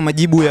unaendelea kutupa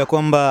majibu ya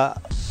kwamba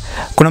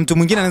kuna mtu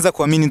mwingine anaweza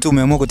kuamini tu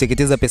umeamua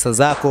kuteketeza pesa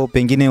zako,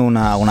 pengine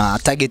una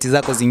target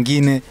zako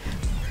zingine,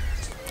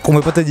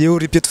 umepata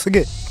jeuri pia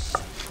tusige.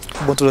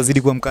 Mbona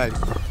tunazidi kuwa mkali?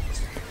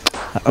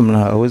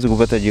 Hawezi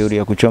kupata jeuri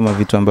ya kuchoma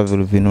vitu ambavyo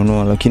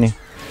ulivinunua, lakini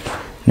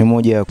ni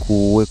moja ya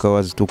kuweka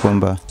wazi tu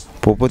kwamba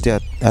popote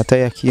hata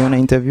yakiona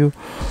interview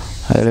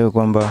haelewe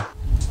kwamba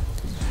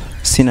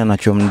sina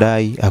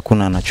anachomdai,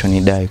 hakuna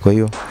anachonidai. Kwa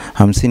hiyo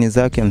 50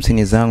 zake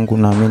 50 zangu,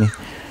 naamini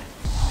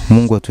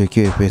Mungu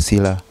atuwekee pesa,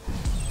 ila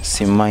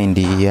si mind,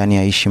 yani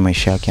aishi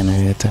maisha yake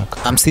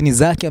anayotaka. 50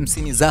 zake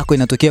 50 zako,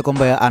 inatokea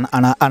kwamba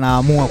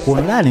anaamua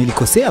kuona nani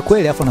nilikosea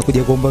kweli, afa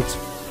anakuja kuomba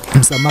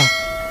msamaha.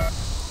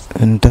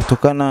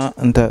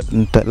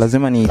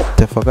 Lazima ni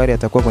tafakari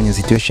atakuwa kwenye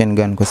situation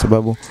gani, kwa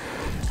sababu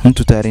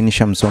mtu tayari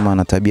nishamsoma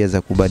ana tabia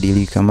za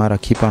kubadilika, mara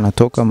kipa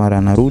anatoka mara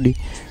anarudi.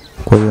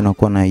 Kwa hiyo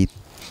nakuwa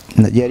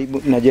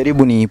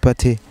najaribu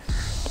niipate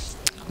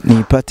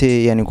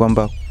yani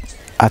kwamba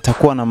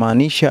atakuwa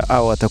anamaanisha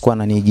au atakuwa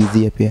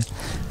ananiigizia pia.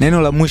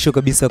 Neno la mwisho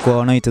kabisa kwa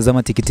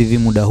wanaoitazama Tiki TV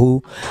muda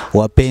huu,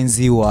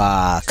 wapenzi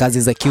wa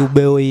kazi za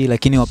QBOY,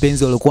 lakini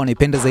wapenzi waliokuwa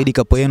wanaipenda zaidi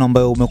kapo yenu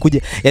ambayo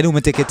umekuja, yani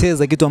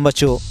umeteketeza kitu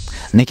ambacho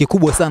ni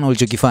kikubwa sana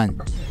ulichokifanya.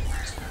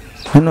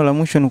 Neno la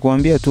mwisho ni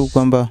kuambia tu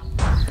kwamba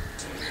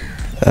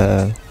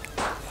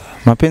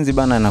mapenzi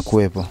bana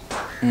yanakuwepo.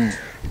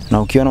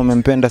 Na ukiona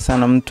umempenda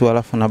sana mtu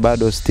alafu na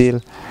bado still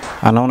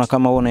anaona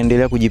kama wewe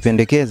unaendelea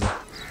kujipendekeza,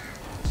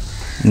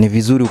 ni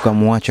vizuri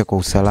ukamuacha kwa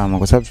usalama,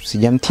 kwa sababu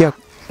sijamtia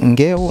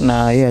ngeo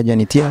na yeye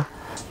hajanitia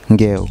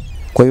ngeo.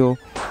 Kwa hiyo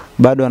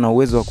bado ana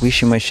uwezo wa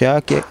kuishi maisha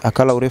yake,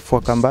 akala urefu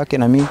wa kamba yake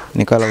na mimi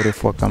nikala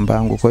urefu wa kamba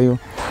yangu. Kwa hiyo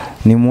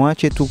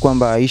nimuache tu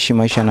kwamba aishi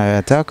maisha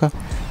anayoyataka,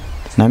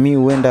 na mimi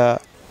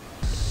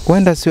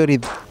huenda sio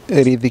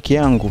riziki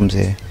yangu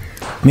mzee.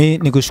 Mimi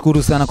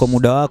nikushukuru sana kwa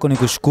muda wako,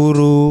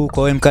 nikushukuru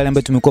kwa wewe mkali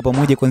ambaye tumekuwa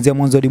pamoja kuanzia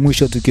mwanzo hadi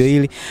mwisho wa tukio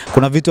hili.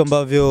 Kuna vitu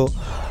ambavyo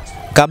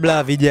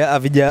kabla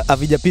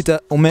havijapita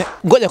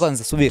ngoja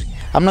kwanza subiri.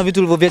 Hamna vitu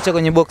ulivyoviacha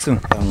kwenye box?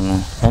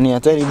 Yaani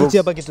hatari box.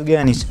 Hapa kitu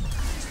gani hicho?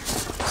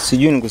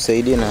 Sijui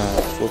nikusaidie na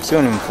box,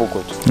 ni mfuko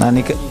tu. Na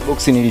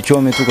box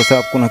nilichome tu kwa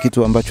sababu kuna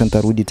kitu ambacho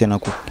nitarudi tena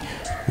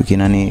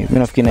ukinani. Mimi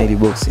nafikiri na ile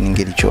box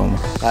ningelichoma.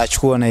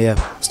 Chukua na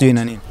hapa. Sijui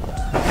na nini.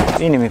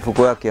 Hii ni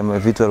mifuko yake ya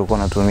vitu alikuwa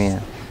anatumia.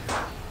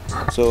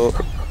 So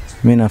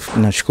mimi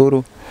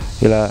nashukuru,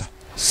 ila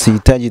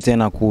sihitaji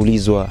tena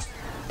kuulizwa.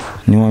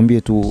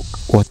 Niwaambie tu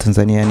wa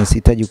Tanzania, yani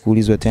sihitaji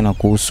kuulizwa tena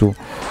kuhusu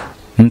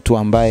mtu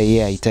ambaye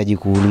yeye hahitaji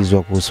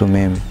kuulizwa kuhusu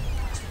mimi.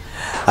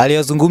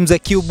 Aliyozungumza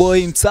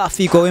QBOY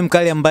MSAFI kwa wewe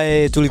mkali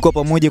ambaye tulikuwa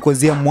pamoja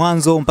kuanzia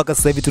mwanzo mpaka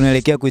sasa hivi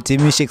tunaelekea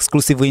kuhitimisha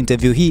exclusive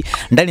interview hii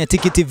ndani ya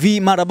Tiki TV,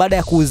 mara baada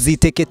ya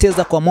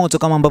kuziteketeza kwa moto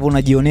kama ambavyo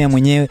unajionea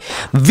mwenyewe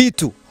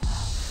vitu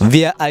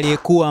vya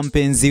aliyekuwa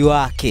mpenzi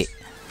wake.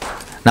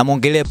 Na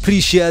mongelea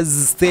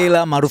Precious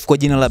Stella maarufu kwa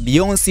jina la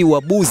BEYONCE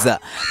wa Buza.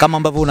 Kama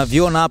ambavyo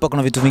unaviona hapa,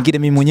 kuna vitu vingine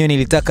mimi mwenyewe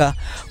nilitaka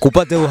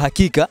kupata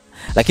uhakika,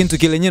 lakini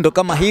tukio lenyewe ndo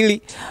kama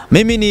hili.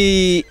 Mimi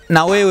ni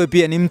na wewe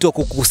pia ni mtu wa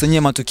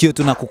kukusanyia matukio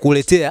tu na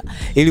kukuletea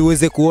ili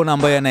uweze kuona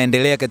ambayo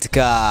yanaendelea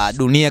katika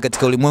dunia,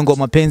 katika ulimwengu wa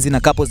mapenzi na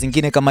kapo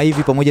zingine kama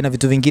hivi, pamoja na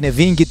vitu vingine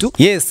vingi tu.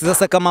 Yes,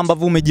 sasa kama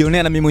ambavyo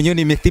umejionea na mimi mwenyewe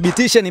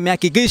nimethibitisha,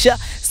 nimehakikisha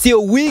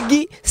sio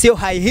wigi, sio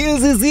high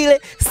heels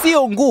zile,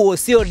 sio nguo,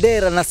 sio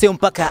dera na sio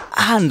mpaka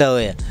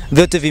underwear.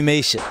 Vyote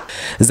vimeisha.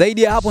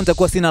 Zaidi ya hapo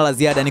nitakuwa sina la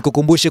ziada,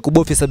 nikukumbushe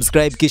kubofya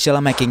subscribe kisha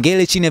alama ya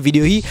kengele chini ya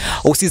video hii.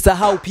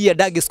 Usisahau pia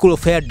Dag School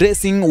of Hair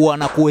Dressing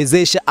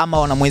wanakuwezesha ama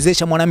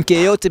wanamwezesha mwanamke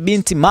yeyote,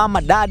 binti,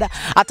 mama, dada,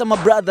 hata ma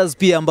brothers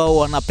pia ambao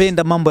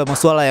wanapenda mambo ya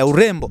masuala ya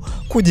urembo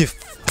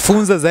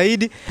kujifunza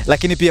zaidi,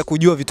 lakini pia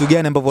kujua vitu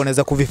gani ambavyo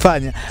wanaweza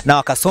kuvifanya na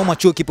wakasoma.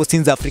 Chuo kipo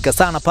Sinza Afrika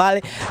sana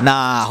pale,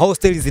 na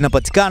hostels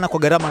zinapatikana kwa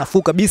gharama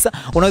nafuu kabisa.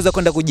 Unaweza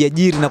kwenda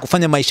kujiajiri na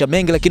kufanya maisha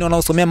mengi, lakini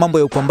wanaosomea mambo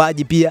ya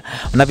upambaji pia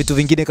na vitu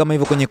vingine kama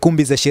hivyo kwenye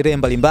kumbi za sherehe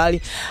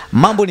mbalimbali.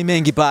 Mambo ni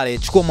mengi pale.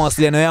 Chukua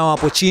mawasiliano yao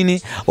hapo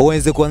chini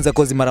uweze kuanza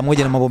kozi mara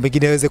moja na mambo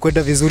mengine yaweze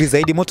kwenda vizuri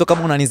zaidi. Moto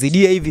kama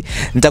unanizidia hivi,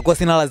 nitakuwa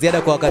sina la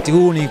ziada kwa wakati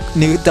huu.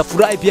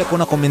 Nitafurahi pia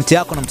kuona comment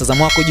yako na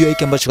mtazamo wako juu ya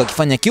hiki ambacho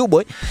kakifanya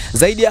QBOY.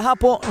 Zaidi ya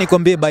hapo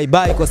nikwambie bye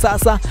bye kwa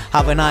sasa.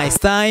 Have a nice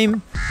time.